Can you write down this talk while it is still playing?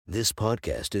This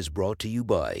podcast is brought to you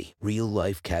by Real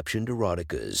Life Captioned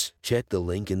Eroticas. Check the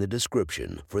link in the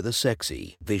description for the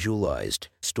sexy, visualized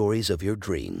stories of your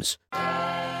dreams.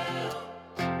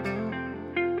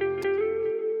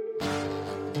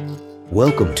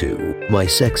 Welcome to My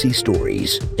Sexy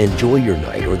Stories. Enjoy your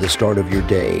night or the start of your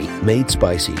day, made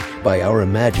spicy by our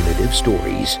imaginative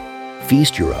stories.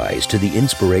 Feast your eyes to the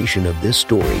inspiration of this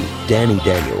story, Danny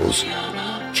Daniels.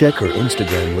 Check her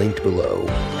Instagram linked below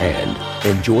and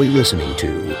enjoy listening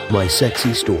to My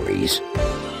Sexy Stories.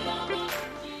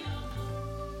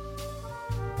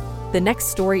 The next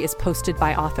story is posted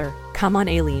by author Come On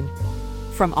Aileen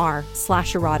from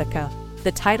r/erotica.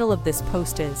 The title of this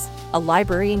post is A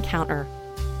Library Encounter.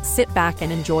 Sit back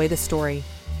and enjoy the story.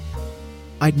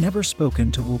 I'd never spoken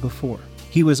to Will before.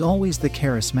 He was always the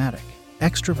charismatic,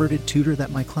 extroverted tutor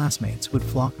that my classmates would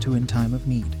flock to in time of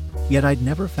need. Yet I'd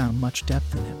never found much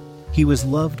depth in him. He was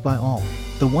loved by all,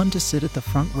 the one to sit at the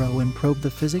front row and probe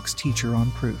the physics teacher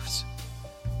on proofs,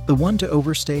 the one to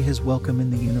overstay his welcome in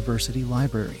the university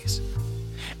libraries,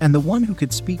 and the one who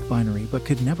could speak binary but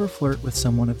could never flirt with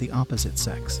someone of the opposite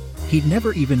sex. He'd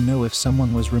never even know if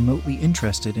someone was remotely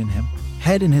interested in him,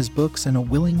 head in his books and a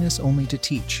willingness only to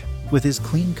teach, with his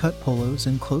clean-cut polos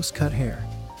and close-cut hair.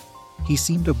 He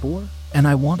seemed a bore, and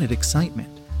I wanted excitement.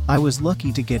 I was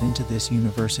lucky to get into this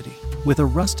university, with a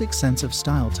rustic sense of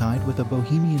style tied with a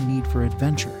bohemian need for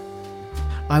adventure.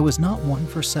 I was not one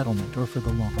for settlement or for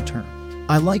the long term.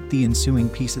 I liked the ensuing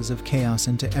pieces of chaos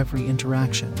into every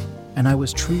interaction, and I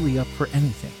was truly up for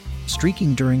anything.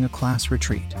 Streaking during a class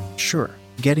retreat, sure.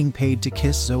 Getting paid to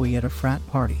kiss Zoe at a frat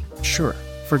party, sure.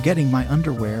 Forgetting my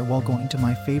underwear while going to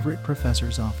my favorite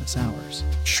professor's office hours,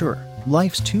 sure.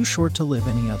 Life's too short to live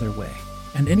any other way.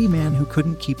 And any man who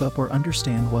couldn't keep up or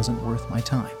understand wasn't worth my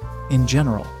time. In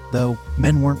general, though,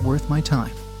 men weren't worth my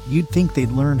time. You'd think they'd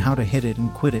learn how to hit it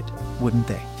and quit it, wouldn't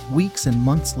they? Weeks and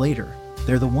months later,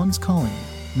 they're the ones calling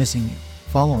you, missing you,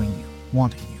 following you,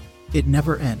 wanting you. It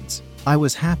never ends. I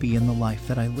was happy in the life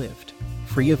that I lived,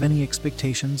 free of any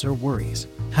expectations or worries.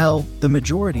 Hell, the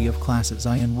majority of classes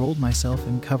I enrolled myself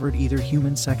in covered either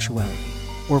human sexuality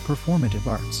or performative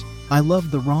arts. I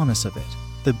loved the rawness of it,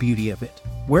 the beauty of it.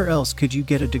 Where else could you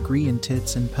get a degree in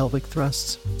tits and pelvic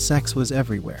thrusts? Sex was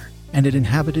everywhere, and it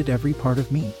inhabited every part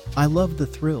of me. I loved the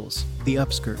thrills, the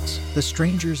upskirts, the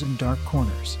strangers in dark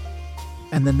corners,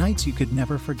 and the nights you could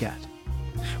never forget,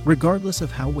 regardless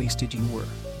of how wasted you were.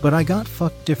 But I got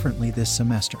fucked differently this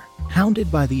semester.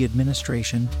 Hounded by the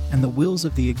administration and the wills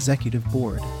of the executive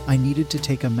board, I needed to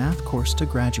take a math course to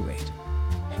graduate.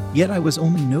 Yet I was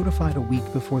only notified a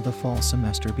week before the fall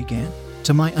semester began.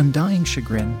 To my undying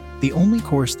chagrin, the only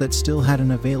course that still had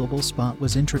an available spot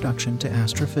was Introduction to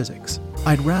Astrophysics.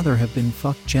 I'd rather have been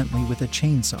fucked gently with a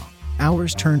chainsaw.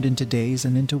 Hours turned into days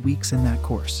and into weeks in that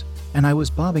course, and I was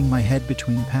bobbing my head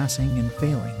between passing and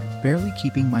failing, barely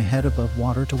keeping my head above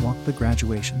water to walk the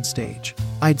graduation stage.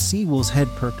 I'd see Will's head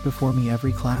perked before me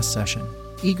every class session,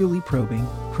 eagerly probing,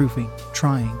 proofing,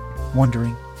 trying,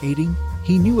 wondering, aiding.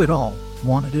 He knew it all,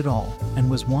 wanted it all, and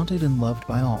was wanted and loved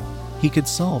by all. He could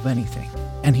solve anything,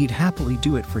 and he'd happily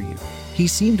do it for you. He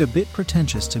seemed a bit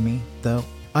pretentious to me, though.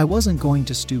 I wasn't going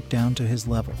to stoop down to his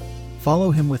level,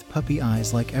 follow him with puppy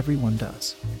eyes like everyone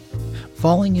does,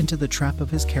 falling into the trap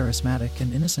of his charismatic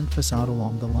and innocent facade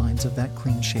along the lines of that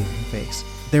clean-shaven face.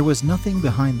 There was nothing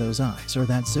behind those eyes or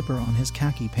that zipper on his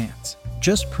khaki pants.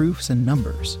 Just proofs and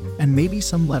numbers, and maybe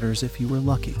some letters if you were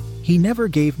lucky. He never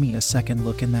gave me a second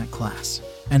look in that class,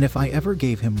 and if I ever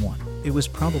gave him one, it was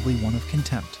probably one of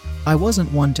contempt. I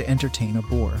wasn't one to entertain a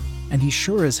bore, and he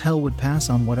sure as hell would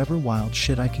pass on whatever wild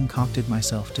shit I concocted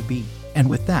myself to be. And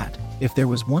with that, if there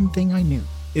was one thing I knew,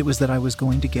 it was that I was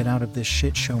going to get out of this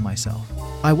shit show myself.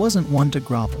 I wasn't one to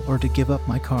grovel or to give up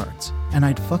my cards, and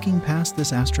I'd fucking pass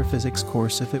this astrophysics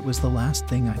course if it was the last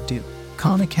thing I'd do.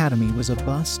 Khan Academy was a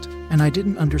bust, and I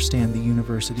didn't understand the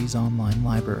university's online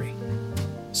library.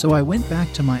 So I went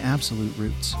back to my absolute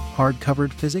roots,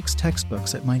 hard-covered physics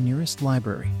textbooks at my nearest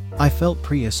library. I felt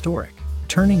prehistoric,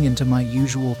 turning into my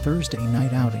usual Thursday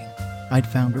night outing. I'd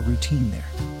found a routine there.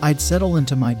 I'd settle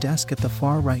into my desk at the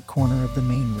far right corner of the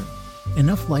main room.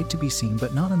 Enough light to be seen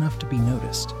but not enough to be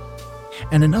noticed.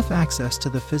 And enough access to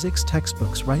the physics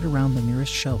textbooks right around the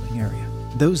nearest shelving area.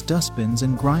 Those dustbins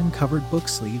and grime-covered book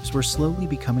sleeves were slowly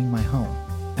becoming my home,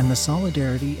 and the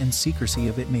solidarity and secrecy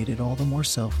of it made it all the more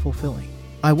self-fulfilling.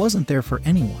 I wasn't there for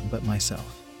anyone but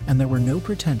myself, and there were no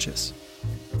pretentious,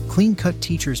 clean-cut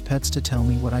teachers' pets to tell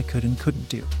me what I could and couldn't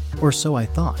do. Or so I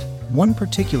thought. One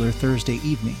particular Thursday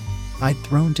evening, I'd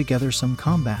thrown together some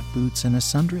combat boots and a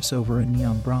sundress over a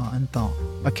neon bra and thong,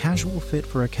 a casual fit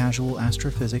for a casual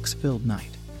astrophysics-filled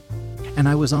night. and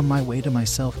I was on my way to my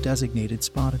self-designated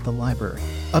spot at the library,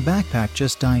 a backpack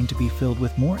just dying to be filled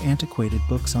with more antiquated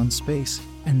books on space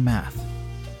and math.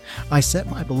 I set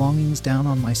my belongings down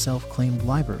on my self-claimed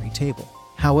library table.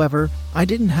 However, I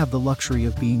didn't have the luxury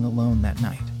of being alone that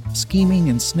night. Scheming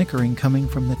and snickering coming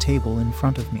from the table in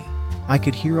front of me. I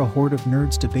could hear a horde of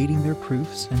nerds debating their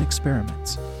proofs and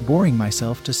experiments, boring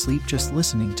myself to sleep just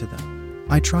listening to them.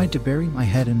 I tried to bury my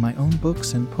head in my own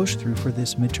books and push through for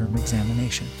this midterm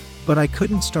examination. But I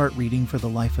couldn't start reading for the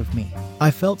life of me.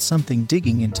 I felt something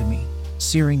digging into me,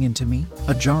 searing into me,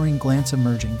 a jarring glance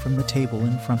emerging from the table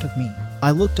in front of me.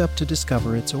 I looked up to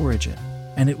discover its origin,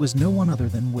 and it was no one other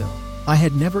than Will. I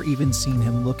had never even seen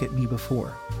him look at me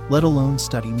before, let alone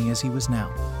study me as he was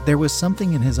now. There was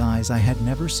something in his eyes I had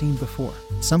never seen before,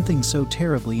 something so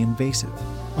terribly invasive,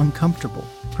 uncomfortable,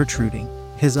 protruding.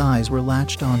 His eyes were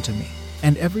latched onto me,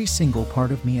 and every single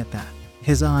part of me at that.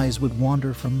 His eyes would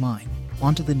wander from mine,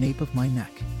 onto the nape of my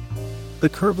neck, the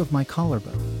curve of my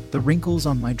collarbone, the wrinkles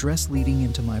on my dress leading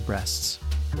into my breasts,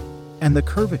 and the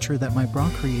curvature that my bra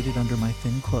created under my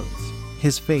thin clothes.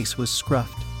 His face was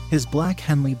scruffed, his black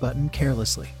Henley buttoned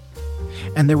carelessly,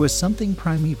 and there was something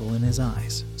primeval in his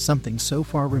eyes, something so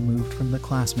far removed from the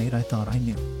classmate I thought I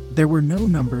knew. There were no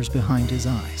numbers behind his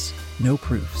eyes, no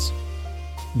proofs,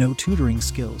 no tutoring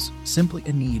skills, simply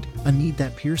a need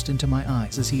that pierced into my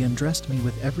eyes as he undressed me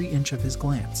with every inch of his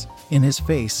glance. In his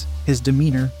face, his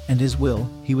demeanor, and his will,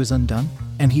 he was undone,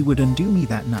 and he would undo me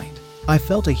that night. I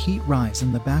felt a heat rise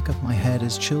in the back of my head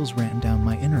as chills ran down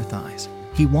my inner thighs.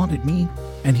 He wanted me,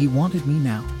 and he wanted me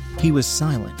now. He was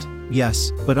silent,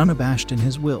 yes, but unabashed in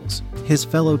his wills. His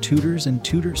fellow tutors and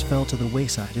tutors fell to the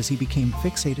wayside as he became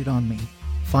fixated on me,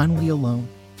 finally alone,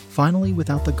 finally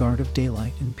without the guard of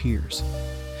daylight and peers,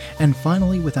 and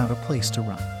finally without a place to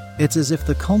run. It's as if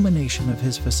the culmination of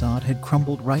his facade had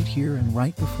crumbled right here and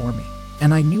right before me,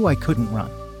 and I knew I couldn't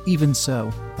run. Even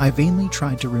so, I vainly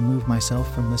tried to remove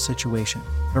myself from the situation,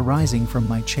 arising from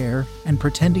my chair and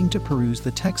pretending to peruse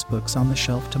the textbooks on the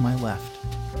shelf to my left.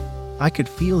 I could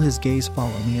feel his gaze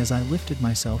follow me as I lifted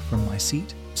myself from my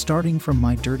seat, starting from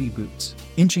my dirty boots,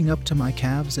 inching up to my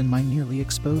calves and my nearly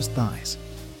exposed thighs,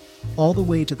 all the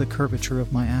way to the curvature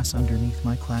of my ass underneath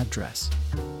my clad dress.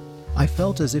 I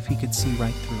felt as if he could see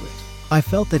right through it. I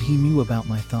felt that he knew about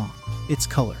my thong, its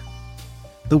color,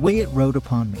 the way it rode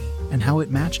upon me, and how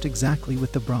it matched exactly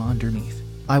with the bra underneath.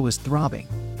 I was throbbing.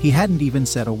 He hadn't even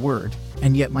said a word,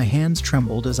 and yet my hands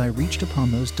trembled as I reached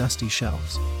upon those dusty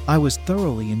shelves. I was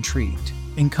thoroughly intrigued,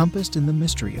 encompassed in the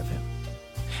mystery of him,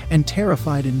 and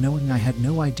terrified in knowing I had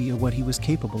no idea what he was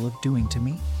capable of doing to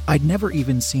me. I'd never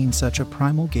even seen such a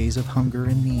primal gaze of hunger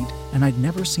and need, and I'd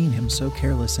never seen him so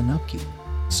careless in upkeep,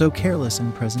 so careless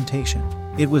in presentation.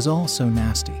 It was all so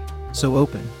nasty, so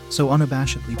open, so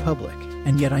unabashedly public,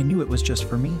 and yet I knew it was just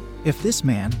for me. If this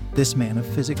man of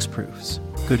physics proofs,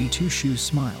 goody two-shoes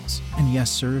smiles, and yes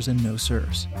sirs and no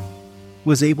sirs,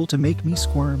 was able to make me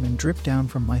squirm and drip down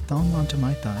from my thong onto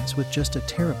my thighs with just a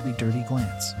terribly dirty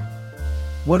glance,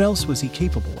 what else was he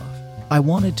capable of? I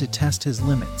wanted to test his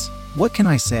limits. What can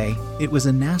I say? It was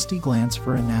a nasty glance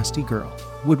for a nasty girl.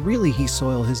 Would really he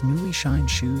soil his newly shined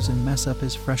shoes and mess up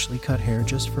his freshly cut hair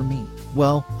just for me?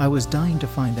 Well, I was dying to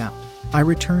find out. I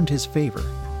returned his favor,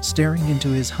 staring into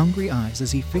his hungry eyes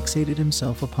as he fixated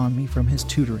himself upon me from his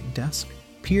tutoring desk.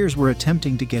 Peers were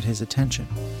attempting to get his attention,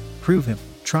 prove him,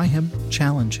 try him,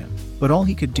 challenge him, but all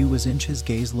he could do was inch his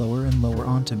gaze lower and lower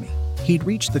onto me. He'd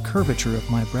reached the curvature of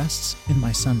my breasts in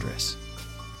my sundress,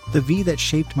 the V that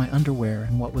shaped my underwear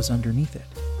and what was underneath it,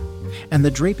 and the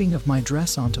draping of my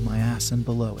dress onto my ass and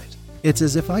below it. It's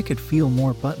as if I could feel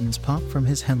more buttons pop from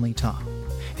his Henley top,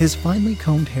 his finely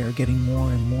combed hair getting more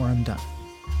and more undone,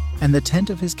 and the tent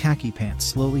of his khaki pants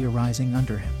slowly arising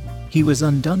under him. He was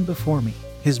undone before me,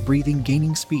 his breathing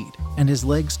gaining speed, and his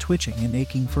legs twitching and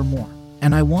aching for more,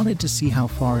 and I wanted to see how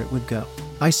far it would go.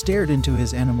 I stared into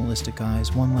his animalistic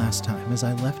eyes one last time as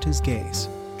I left his gaze,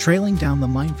 trailing down the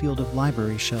minefield of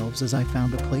library shelves as I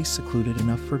found a place secluded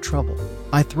enough for trouble.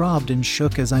 I throbbed and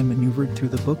shook as I maneuvered through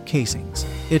the book casings.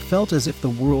 It felt as if the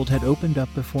world had opened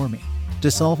up before me,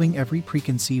 dissolving every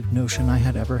preconceived notion I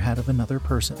had ever had of another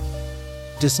person,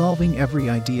 dissolving every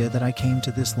idea that I came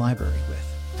to this library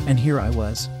with. And here I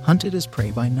was, hunted as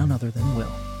prey by none other than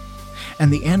Will,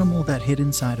 and the animal that hid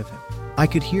inside of him. I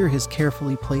could hear his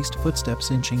carefully placed footsteps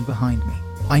inching behind me.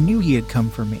 I knew he had come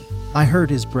for me. I heard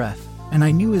his breath, and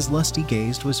I knew his lusty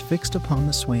gaze was fixed upon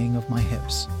the swaying of my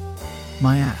hips,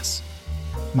 my ass,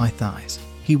 my thighs.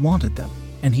 He wanted them,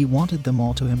 and he wanted them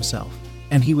all to himself,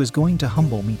 and he was going to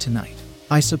humble me tonight.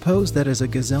 I suppose that as a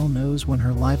gazelle knows when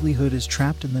her livelihood is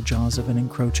trapped in the jaws of an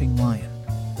encroaching lion,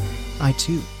 I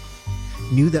too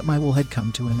knew that my will had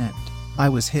come to an end. I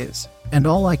was his, and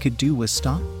all I could do was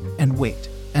stop and wait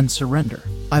and surrender.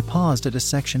 I paused at a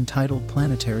section titled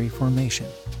Planetary Formation.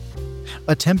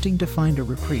 Attempting to find a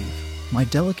reprieve, my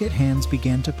delicate hands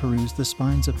began to peruse the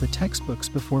spines of the textbooks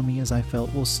before me as I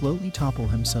felt Will slowly topple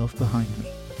himself behind me.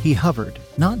 He hovered,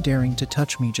 not daring to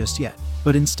touch me just yet,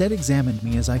 but instead examined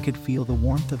me as I could feel the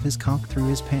warmth of his cock through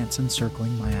his pants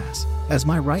encircling my ass. As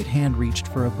my right hand reached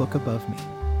for a book above me,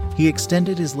 he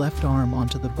extended his left arm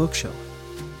onto the bookshelf,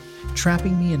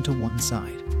 trapping me into one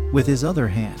side. With his other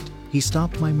hand, he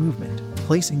stopped my movement,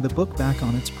 placing the book back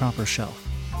on its proper shelf.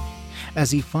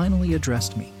 As he finally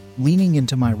addressed me, leaning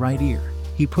into my right ear,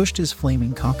 he pushed his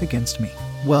flaming cock against me.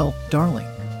 "Well, darling,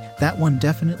 that one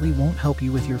definitely won't help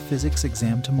you with your physics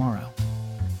exam tomorrow.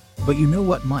 But you know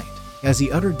what might?" As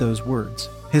he uttered those words,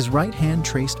 his right hand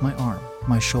traced my arm,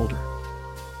 my shoulder,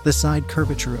 the side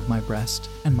curvature of my breast,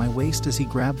 and my waist as he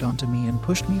grabbed onto me and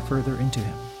pushed me further into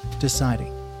him.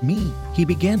 Deciding me, he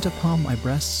began to palm my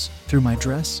breasts through my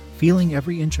dress, feeling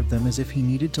every inch of them as if he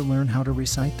needed to learn how to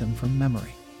recite them from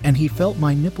memory. And he felt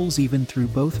my nipples even through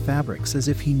both fabrics as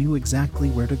if he knew exactly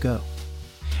where to go.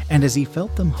 And as he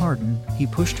felt them harden, he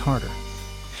pushed harder,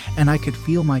 and I could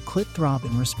feel my clit throb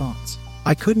in response.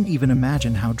 I couldn't even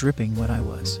imagine how dripping wet I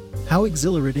was, how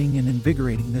exhilarating and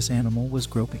invigorating this animal was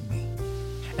groping me,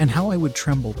 and how I would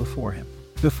tremble before him.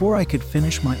 Before I could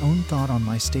finish my own thought on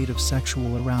my state of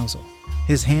sexual arousal,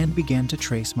 his hand began to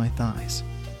trace my thighs,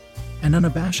 and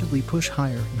unabashedly push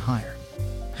higher and higher,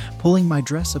 pulling my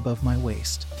dress above my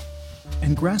waist,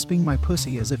 and grasping my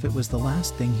pussy as if it was the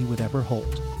last thing he would ever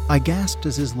hold. I gasped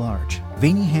as his large,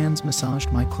 veiny hands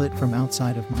massaged my clit from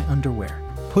outside of my underwear,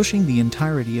 pushing the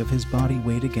entirety of his body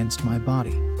weight against my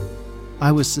body.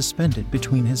 I was suspended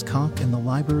between his cock and the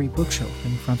library bookshelf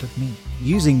in front of me.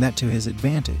 Using that to his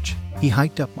advantage, he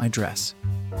hiked up my dress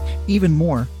even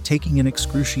more, taking an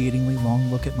excruciatingly long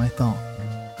look at my thong.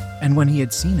 And when he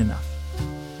had seen enough,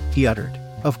 he uttered,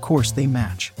 "Of course they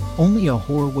match. Only a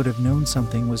whore would have known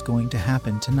something was going to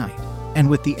happen tonight." And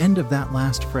with the end of that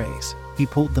last phrase, he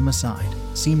pulled them aside,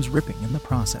 seams ripping in the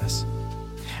process.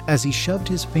 As he shoved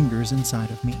his fingers inside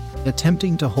of me,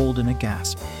 attempting to hold in a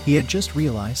gasp, he had just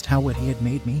realized how wet he had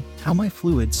made me, how my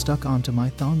fluid stuck onto my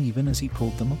thong even as he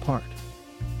pulled them apart,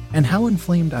 and how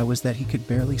inflamed I was that he could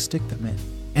barely stick them in.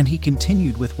 And he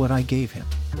continued with what I gave him,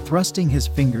 thrusting his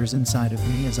fingers inside of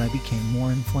me as I became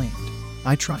more inflamed.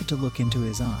 I tried to look into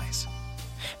his eyes,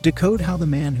 decode how the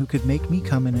man who could make me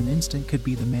come in an instant could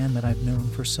be the man that I've known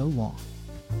for so long.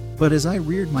 But as I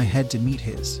reared my head to meet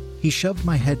his, he shoved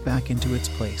my head back into its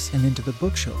place and into the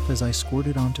bookshelf as I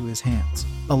squirted onto his hands.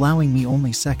 Allowing me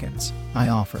only seconds, I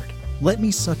offered, "Let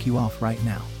me suck you off right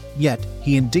now." Yet,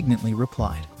 he indignantly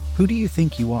replied, "Who do you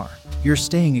think you are? You're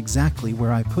staying exactly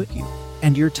where I put you,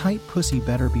 and your tight pussy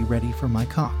better be ready for my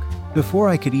cock." Before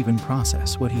I could even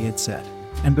process what he had said,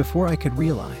 and before I could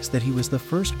realize that he was the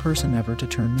first person ever to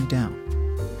turn me down,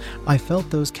 I felt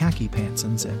those khaki pants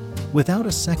unzip. Without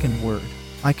a second word,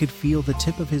 I could feel the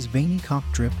tip of his veiny cock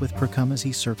drip with precum as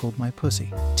he circled my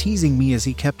pussy, teasing me as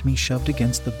he kept me shoved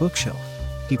against the bookshelf.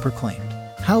 He proclaimed,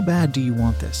 "How bad do you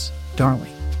want this,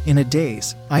 darling?" In a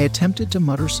daze, I attempted to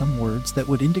mutter some words that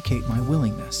would indicate my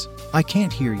willingness. "I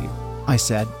can't hear you," I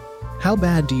said. "How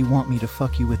bad do you want me to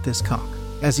fuck you with this cock?"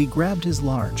 As he grabbed his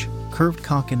large, curved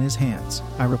cock in his hands,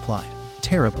 I replied,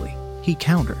 "Terribly." He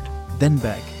countered, then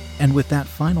begged, and with that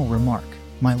final remark,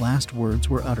 my last words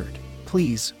were uttered.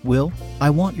 "Please, Will, I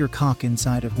want your cock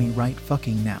inside of me right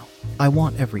fucking now. I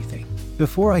want everything."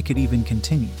 Before I could even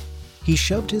continue, he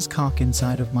shoved his cock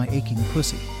inside of my aching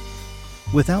pussy,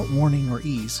 without warning or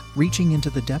ease, reaching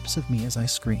into the depths of me as I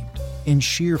screamed. In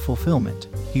sheer fulfillment,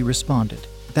 he responded,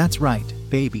 "That's right,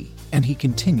 baby," and he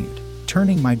continued,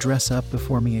 turning my dress up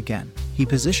before me again. He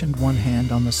positioned one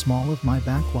hand on the small of my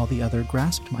back while the other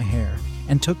grasped my hair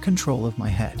and took control of my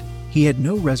head. He had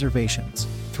no reservations,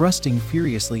 thrusting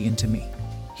furiously into me.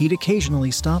 He'd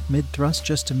occasionally stop mid-thrust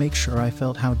just to make sure I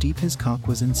felt how deep his cock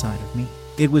was inside of me.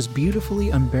 It was beautifully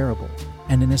unbearable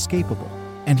and inescapable,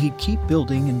 and he'd keep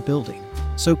building and building,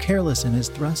 so careless in his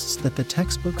thrusts that the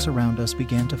textbooks around us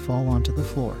began to fall onto the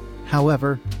floor.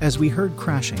 However, as we heard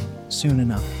crashing, soon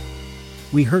enough,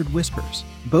 we heard whispers,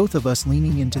 both of us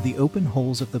leaning into the open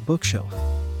holes of the bookshelf.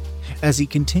 As he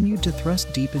continued to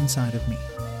thrust deep inside of me,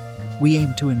 we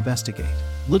aimed to investigate.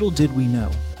 Little did we know,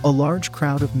 a large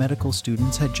crowd of medical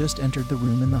students had just entered the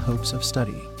room in the hopes of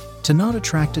studying. To not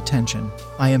attract attention,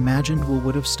 I imagined Will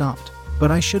would have stopped,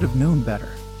 but I should have known better.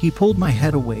 He pulled my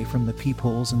head away from the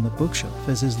peepholes in the bookshelf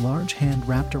as his large hand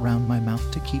wrapped around my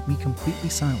mouth to keep me completely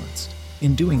silenced.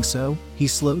 In doing so, he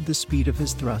slowed the speed of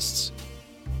his thrusts,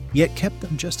 yet kept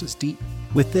them just as deep.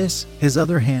 With this, his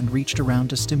other hand reached around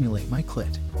to stimulate my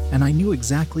clit, and I knew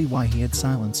exactly why he had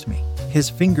silenced me. His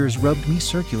fingers rubbed me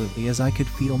circularly as I could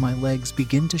feel my legs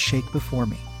begin to shake before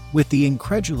me. With the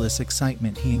incredulous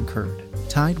excitement he incurred,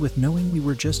 tied with knowing we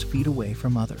were just feet away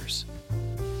from others.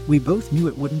 We both knew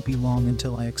it wouldn't be long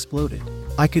until I exploded.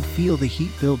 I could feel the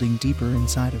heat building deeper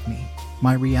inside of me,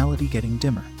 my reality getting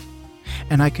dimmer.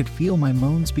 And I could feel my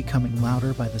moans becoming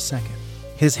louder by the second.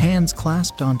 His hands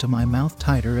clasped onto my mouth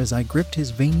tighter as I gripped his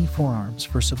veiny forearms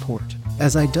for support.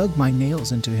 As I dug my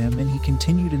nails into him and he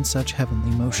continued in such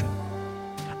heavenly motion.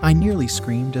 I nearly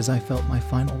screamed as I felt my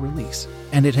final release,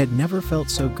 and it had never felt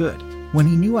so good. When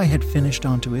he knew I had finished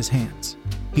onto his hands,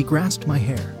 he grasped my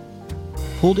hair,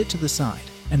 pulled it to the side,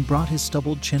 and brought his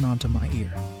stubbled chin onto my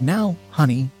ear. "Now,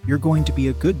 honey, you're going to be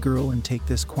a good girl and take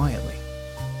this quietly."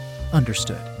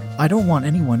 "Understood. I don't want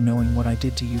anyone knowing what I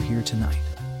did to you here tonight."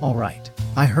 "All right,"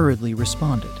 I hurriedly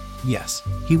responded. Yes.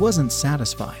 He wasn't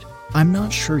satisfied. "I'm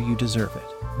not sure you deserve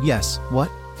it." "Yes,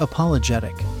 what?"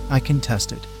 Apologetic, I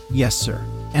contested. "Yes, sir."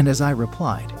 And as I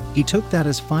replied, he took that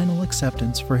as final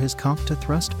acceptance for his cock to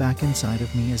thrust back inside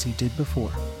of me as he did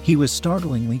before. He was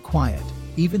startlingly quiet,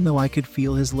 even though I could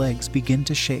feel his legs begin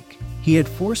to shake. He had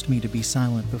forced me to be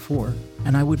silent before,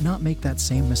 and I would not make that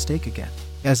same mistake again.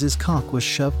 As his cock was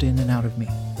shoved in and out of me,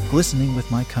 glistening with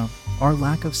my cum, our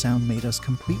lack of sound made us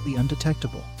completely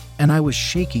undetectable, and I was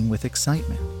shaking with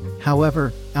excitement.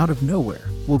 However, out of nowhere,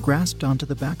 Will grasped onto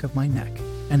the back of my neck,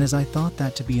 and as I thought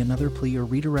that to be another plea or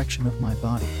redirection of my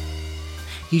body,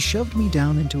 he shoved me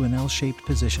down into an L-shaped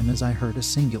position as I heard a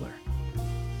singular,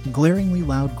 glaringly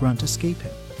loud grunt escape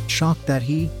him, shocked that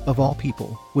he, of all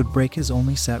people, would break his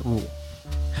only set rule.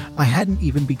 I hadn't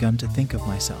even begun to think of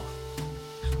myself,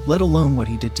 let alone what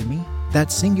he did to me.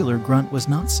 That singular grunt was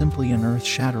not simply an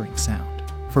earth-shattering sound,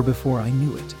 for before I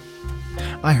knew it,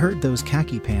 I heard those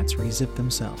khaki pants re-zip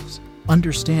themselves.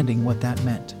 Understanding what that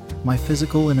meant, my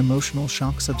physical and emotional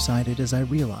shock subsided as I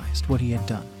realized what he had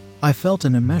done. I felt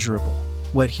an immeasurable,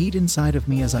 wet heat inside of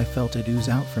me as I felt it ooze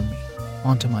out from me,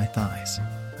 onto my thighs,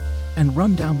 and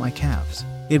run down my calves.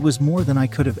 It was more than I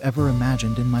could have ever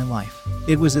imagined in my life.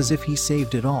 It was as if he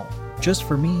saved it all, just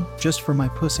for me, just for my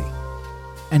pussy,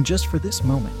 and just for this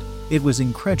moment. It was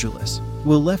incredulous.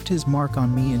 Will left his mark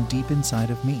on me and deep inside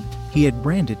of me. He had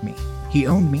branded me. He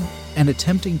owned me, and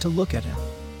attempting to look at him,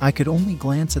 I could only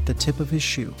glance at the tip of his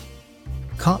shoe,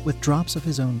 caught with drops of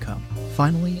his own cum,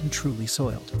 finally and truly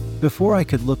soiled. Before I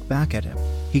could look back at him,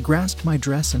 he grasped my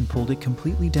dress and pulled it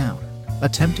completely down,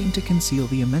 attempting to conceal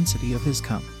the immensity of his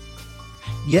cum,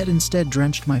 yet instead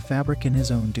drenched my fabric in his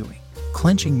own doing.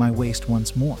 Clenching my waist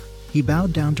once more, he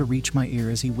bowed down to reach my ear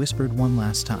as he whispered one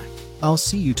last time, "I'll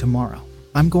see you tomorrow.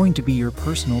 I'm going to be your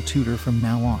personal tutor from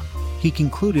now on." He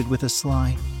concluded with a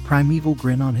sly, primeval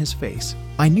grin on his face.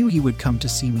 I knew he would come to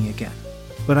see me again,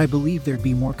 but I believed there'd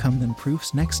be more cum than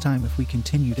proofs next time if we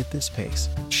continued at this pace.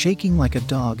 Shaking like a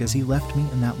dog as he left me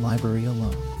in that library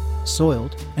alone,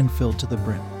 soiled and filled to the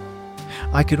brim,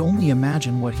 I could only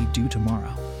imagine what he'd do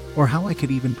tomorrow, or how I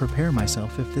could even prepare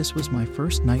myself if this was my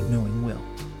first night knowing Will.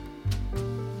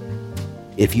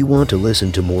 If you want to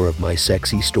listen to more of my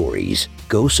sexy stories,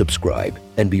 go subscribe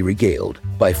and be regaled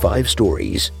by 5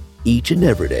 stories each and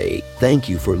every day. Thank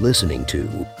you for listening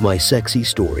to My Sexy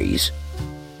Stories.